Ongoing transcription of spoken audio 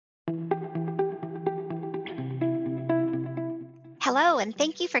Hello, and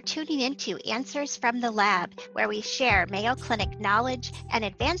thank you for tuning in to Answers from the Lab, where we share Mayo Clinic knowledge and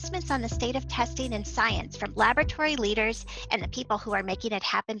advancements on the state of testing and science from laboratory leaders and the people who are making it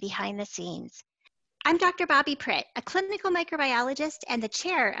happen behind the scenes. I'm Dr. Bobby Pritt, a clinical microbiologist and the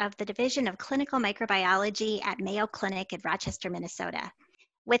chair of the Division of Clinical Microbiology at Mayo Clinic in Rochester, Minnesota.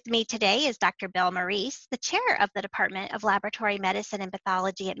 With me today is Dr. Bill Morice, the chair of the Department of Laboratory Medicine and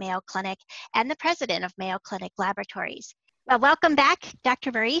Pathology at Mayo Clinic and the president of Mayo Clinic Laboratories. Well, welcome back,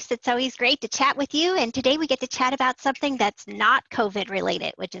 Dr. Morice. It's always great to chat with you. And today we get to chat about something that's not COVID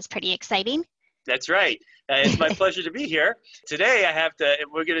related, which is pretty exciting. That's right. It's my pleasure to be here. Today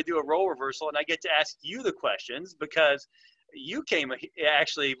we're going to do a role reversal and I get to ask you the questions because you came,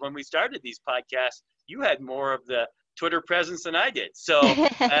 actually, when we started these podcasts, you had more of the Twitter presence than I did. So,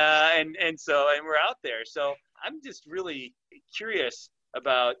 and we're out there. So I'm just really curious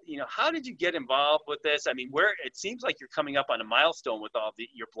about, how did you get involved with this? I mean, it seems like you're coming up on a milestone with all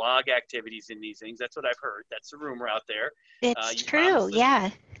your blog activities and these things. That's what I've heard. That's the rumor out there. It's true, yeah.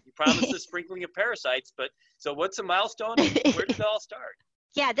 You promised the sprinkling of parasites, but so what's a milestone and where did it all start?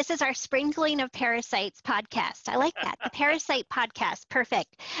 Yeah, this is our Sprinkling of Parasites podcast. I like that. The Parasite podcast. Perfect.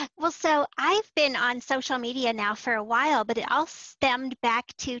 Well, so I've been on social media now for a while, but it all stemmed back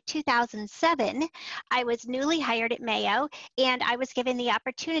to 2007. I was newly hired at Mayo, and I was given the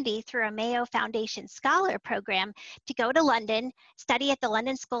opportunity through a Mayo Foundation Scholar program to go to London, study at the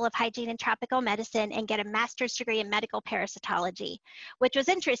London School of Hygiene and Tropical Medicine, and get a master's degree in medical parasitology, which was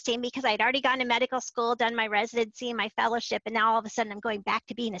interesting because I'd already gone to medical school, done my residency, my fellowship, and now all of a sudden I'm going back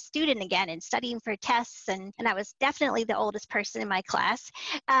to being a student again and studying for tests. And I was definitely the oldest person in my class.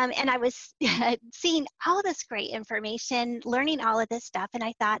 And I was seeing all this great information, learning all of this stuff. And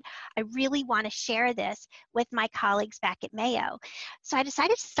I thought, I really want to share this with my colleagues back at Mayo. So I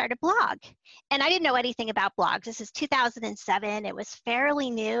decided to start a blog. And I didn't know anything about blogs. This is 2007. It was fairly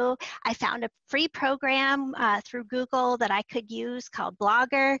new. I found a free program through Google that I could use called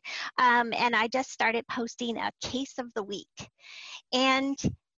Blogger. And I just started posting a case of the week. And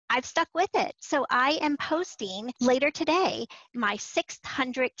I've stuck with it. So I am posting later today my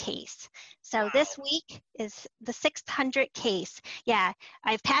 600th case. So this week is the 600th case. Yeah,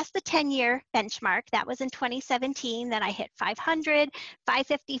 I've passed the 10-year benchmark. That was in 2017. Then I hit 500,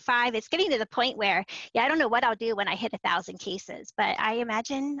 555. It's getting to the point where, I don't know what I'll do when I hit 1,000 cases, but I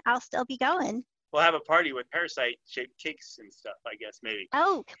imagine I'll still be going. We'll have a party with parasite-shaped cakes and stuff, I guess, maybe.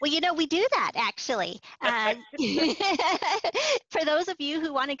 Oh, well, we do that, actually. For those of you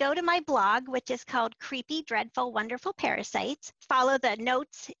who want to go to my blog, which is called Creepy, Dreadful, Wonderful Parasites, follow the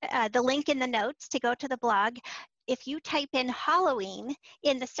notes, the link in the notes to go to the blog. If you type in Halloween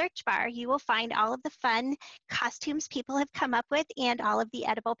in the search bar, you will find all of the fun costumes people have come up with and all of the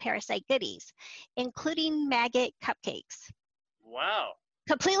edible parasite goodies, including maggot cupcakes. Wow.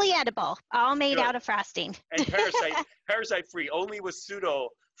 Completely edible, all made out of frosting. And parasite free, only with pseudo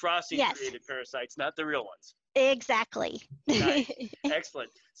frosting created parasites, not the real ones. Exactly. Nice. Excellent.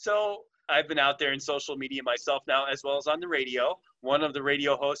 So I've been out there in social media myself now, as well as on the radio. One of the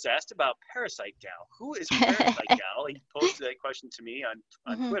radio hosts asked about Parasite Gal. Who is Parasite Gal? He posted that question to me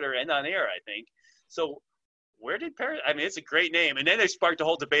on Twitter and on air, I think. So where did it's a great name. And then they sparked a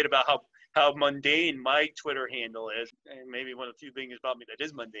whole debate about how mundane my Twitter handle is. And maybe one of the few things about me that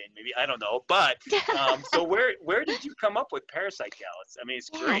is mundane, maybe, I don't know. But so where did you come up with Parasite Gal? It's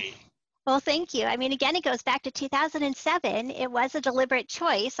great. Well, thank you. Again, it goes back to 2007. It was a deliberate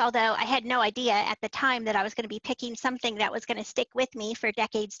choice, although I had no idea at the time that I was going to be picking something that was going to stick with me for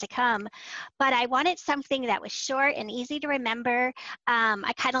decades to come. But I wanted something that was short and easy to remember.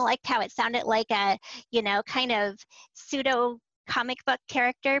 I kind of liked how it sounded like a, kind of pseudo comic book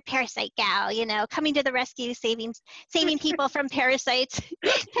character, Parasite Gal, coming to the rescue, saving people from parasites,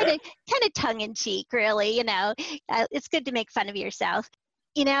 kind of tongue in cheek, really. It's good to make fun of yourself.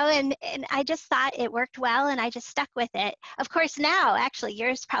 And I just thought it worked well, and I just stuck with it. Of course, now, actually,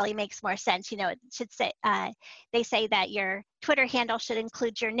 yours probably makes more sense. It should say, they say that your Twitter handle should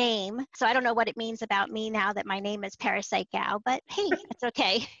include your name. So I don't know what it means about me now that my name is Parasite Gal, but hey, it's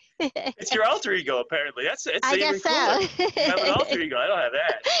okay. It's your alter ego, apparently. I guess so. You have an alter ego. I don't have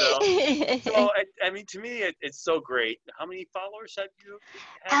that. So to me, it's so great. How many followers have you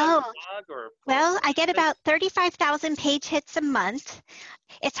had on the blog? Well, I get about 35,000 page hits a month.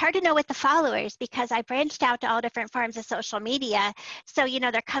 It's hard to know with the followers because I branched out to all different forms of social media. So,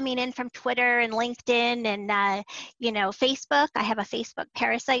 they're coming in from Twitter and LinkedIn and, Facebook. I have a Facebook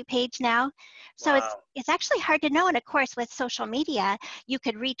parasite page now. So it's actually hard to know. And of course, with social media, you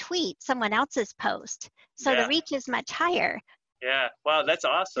could retweet someone else's post. So the reach is much higher. Yeah. Wow, that's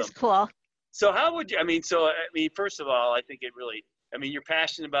awesome. It's cool. So how would you, first of all, I think it really, you're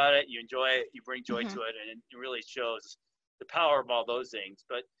passionate about it, you enjoy it, you bring joy Hmm. to it, and it really shows the power of all those things.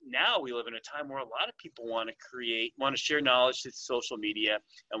 But now we live in a time where a lot of people want to share knowledge to social media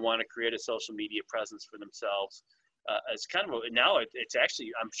and want to create a social media presence for themselves. It's kind of now it's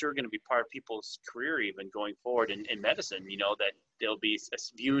actually, I'm sure, going to be part of people's career even going forward in medicine, that they'll be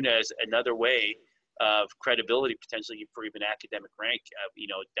viewed as another way of credibility potentially for even academic rank,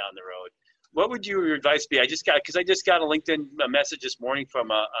 down the road. What would your advice be? I just got a LinkedIn message this morning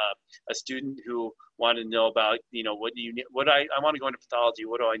from a student who wanted to know about, I want to go into pathology.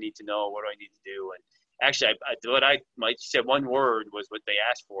 What do I need to know? What do I need to do? And actually, said one word was what they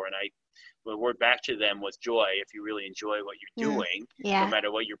asked for. And the word back to them was joy. If you really enjoy what you're Mm, doing, no yeah.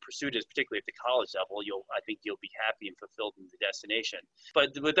 matter what your pursuit is, particularly at the college level, I think you'll be happy and fulfilled in the destination.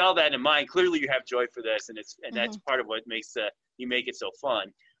 But with all that in mind, clearly you have joy for this, and that's Hmm. part of what makes you make it so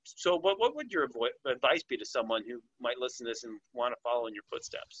fun. So what would your advice be to someone who might listen to this and want to follow in your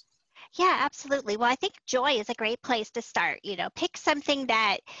footsteps? Yeah, absolutely. Well, I think joy is a great place to start. Pick something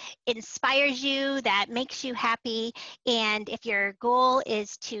that inspires you, that makes you happy. And if your goal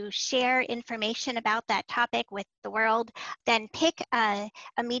is to share information about that topic with the world, then pick a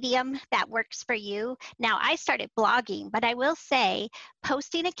medium that works for you. Now, I started blogging, but I will say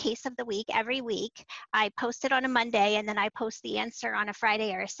posting a case of the week every week. I post it on a Monday and then I post the answer on a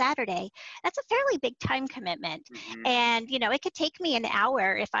Friday or a Saturday. That's a fairly big time commitment. Mm-hmm. And, it could take me an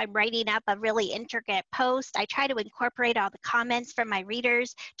hour if I'm writing up a really intricate post. I try to incorporate all the comments from my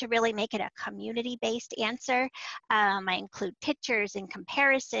readers to really make it a community-based answer. I include pictures and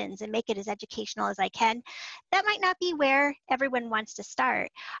comparisons and make it as educational as I can. That might not be where everyone wants to start.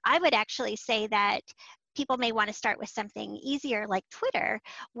 I would actually say that people may want to start with something easier like Twitter,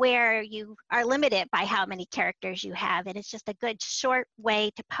 where you are limited by how many characters you have, and it's just a good short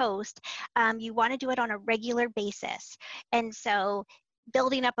way to post. You want to do it on a regular basis. And so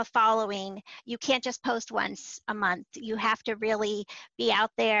building up a following, you can't just post once a month. You have to really be out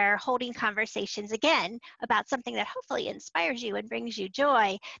there holding conversations again about something that hopefully inspires you and brings you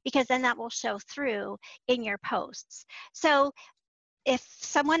joy, because then that will show through in your posts. So if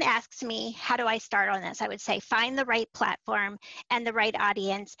someone asks me, how do I start on this? I would say find the right platform and the right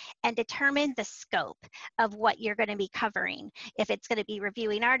audience and determine the scope of what you're going to be covering. If it's going to be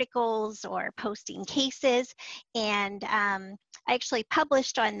reviewing articles or posting cases. And I actually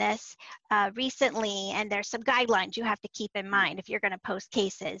published on this recently, and there's some guidelines you have to keep in mind if you're going to post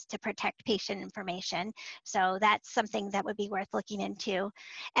cases to protect patient information. So that's something that would be worth looking into.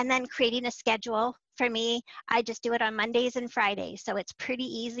 And then creating a schedule. For me, I just do it on Mondays and Fridays, so it's pretty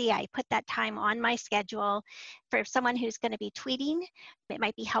easy. I put that time on my schedule. For someone who's going to be tweeting, it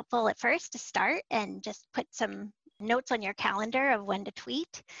might be helpful at first to start and just put some notes on your calendar of when to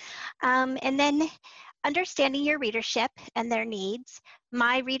tweet. And then understanding your readership and their needs.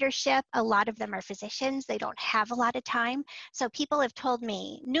 My readership, a lot of them are physicians. They don't have a lot of time. So people have told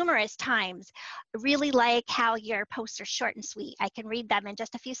me numerous times, really like how your posts are short and sweet. I can read them in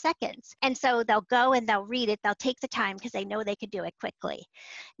just a few seconds. And so they'll go and they'll read it. They'll take the time because they know they could do it quickly.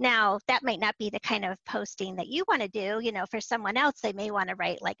 Now, that might not be the kind of posting that you want to do. For someone else, they may want to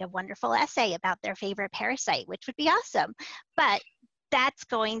write like a wonderful essay about their favorite parasite, which would be awesome. But that's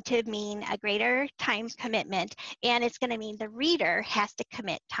going to mean a greater time commitment, and it's going to mean the reader has to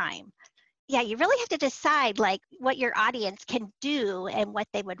commit time. Yeah, you really have to decide like what your audience can do and what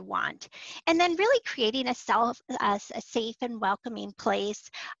they would want. And then really creating a safe and welcoming place.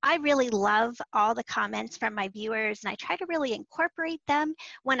 I really love all the comments from my viewers, and I try to really incorporate them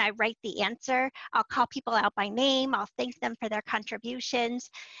when I write the answer. I'll call people out by name. I'll thank them for their contributions.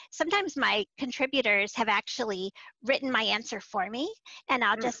 Sometimes my contributors have actually written my answer for me, and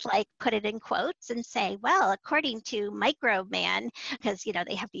I'll just like put it in quotes and say, well, according to Microbe Man, because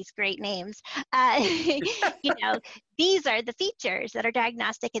they have these great names, you know, these are the features that are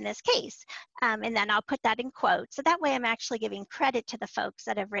diagnostic in this case. And then I'll put that in quotes. So that way I'm actually giving credit to the folks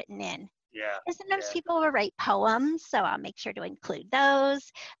that have written in. Yeah. And sometimes Yeah. people will write poems, so I'll make sure to include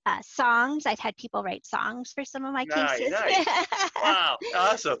those. Songs, I've had people write songs for some of my cases. Nice. Wow.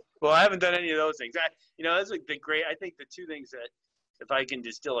 Awesome. Well, I haven't done any of those things. That's the great, I think the two things that, if I can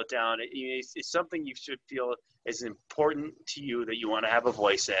distill it down, it's something you should feel is important to you that you want to have a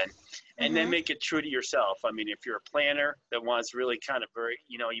voice in, and then make it true to yourself. I mean, if you're a planner that wants really kind of very,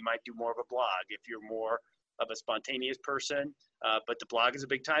 you might do more of a blog. If you're more of a spontaneous person, but the blog is a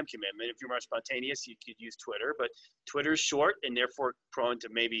big time commitment. If you're more spontaneous, you could use Twitter, but Twitter is short and therefore prone to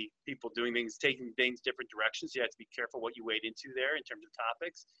maybe people doing things, taking things different directions. You have to be careful what you wade into there in terms of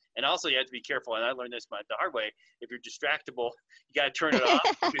topics. And also you have to be careful, and I learned this the hard way, if you're distractible, you got to turn it off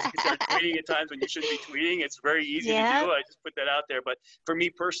because you start tweeting at times when you shouldn't be tweeting. It's very easy to do. I just put that out there. But for me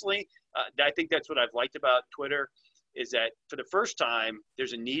personally, I think that's what I've liked about Twitter, is that for the first time,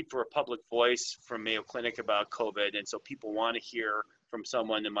 there's a need for a public voice from Mayo Clinic about COVID. And so people want to hear from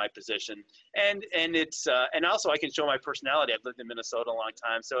someone in my position. And it's, and also I can show my personality. I've lived in Minnesota a long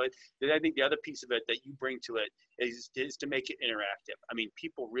time. So I think the other piece of it that you bring to it is to make it interactive. I mean,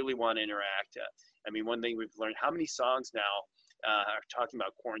 people really want to interact. I mean, one thing we've learned, how many songs now are talking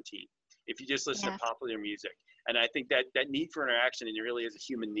about quarantine? If you just listen to popular music. And I think that need for interaction, and it really is a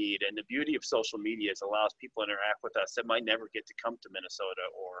human need. And the beauty of social media is it allows people to interact with us that might never get to come to Minnesota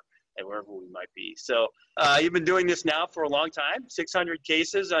or wherever we might be. So you've been doing this now for a long time, 600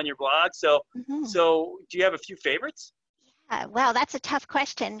 cases on your blog. So, so do you have a few favorites? Well, that's a tough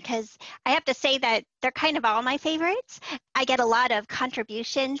question because I have to say that they're kind of all my favorites. I get a lot of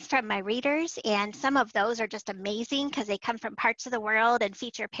contributions from my readers, and some of those are just amazing because they come from parts of the world and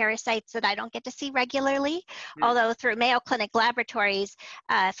feature parasites that I don't get to see regularly. Although through Mayo Clinic Laboratories,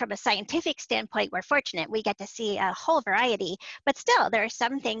 from a scientific standpoint, we're fortunate. We get to see a whole variety, but still there are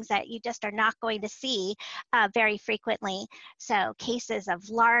some things that you just are not going to see very frequently. So cases of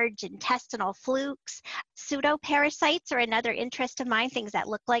large intestinal flukes, pseudoparasites are another interest of mine, things that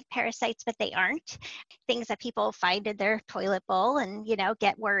look like parasites, but they aren't. Things that people find in their toilet bowl and, you know,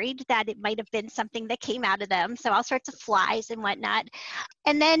 get worried that it might have been something that came out of them. So all sorts of flies and whatnot.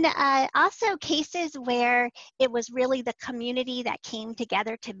 And then also cases where it was really the community that came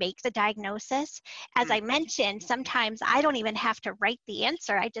together to make the diagnosis. As I mentioned, sometimes I don't even have to write the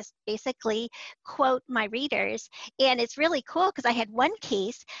answer. I just basically quote my readers. And it's really cool because I had one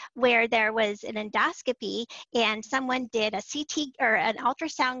case where there was an endoscopy and someone did a CT or an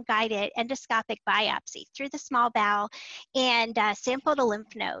ultrasound guided endoscopic biopsy through the small bowel and sampled a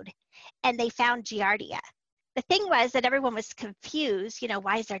lymph node, and they found Giardia. The thing was that everyone was confused, you know,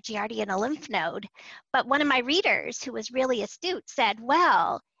 why is there Giardia in a lymph node? But one of my readers who was really astute said,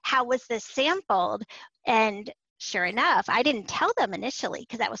 well, how was this sampled? And sure enough, I didn't tell them initially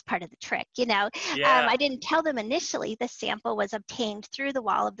because that was part of the trick, you know. I didn't tell them initially the sample was obtained through the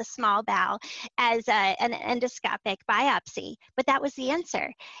wall of the small bowel as an endoscopic biopsy, but that was the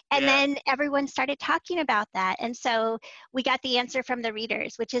answer. And then everyone started talking about that. And so we got the answer from the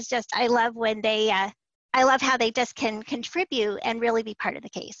readers, which is just, I love when they, I love how they just can contribute and really be part of the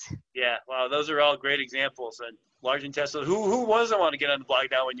case. Yeah, wow, those are all great examples. And large intestinal, who doesn't want to get on the blog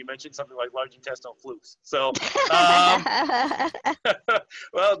now when you mentioned something like large intestinal flukes? So,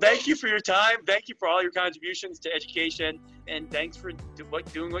 well, thank you for your time. Thank you for all your contributions to education, and thanks for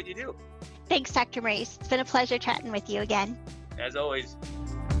doing what you do. Thanks, Dr. Maurice. It's been a pleasure chatting with you again. As always.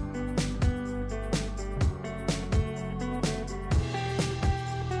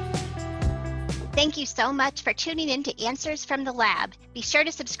 Thank you so much for tuning in to Answers from the Lab. Be sure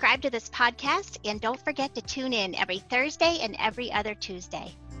to subscribe to this podcast and don't forget to tune in every Thursday and every other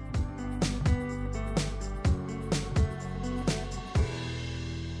Tuesday.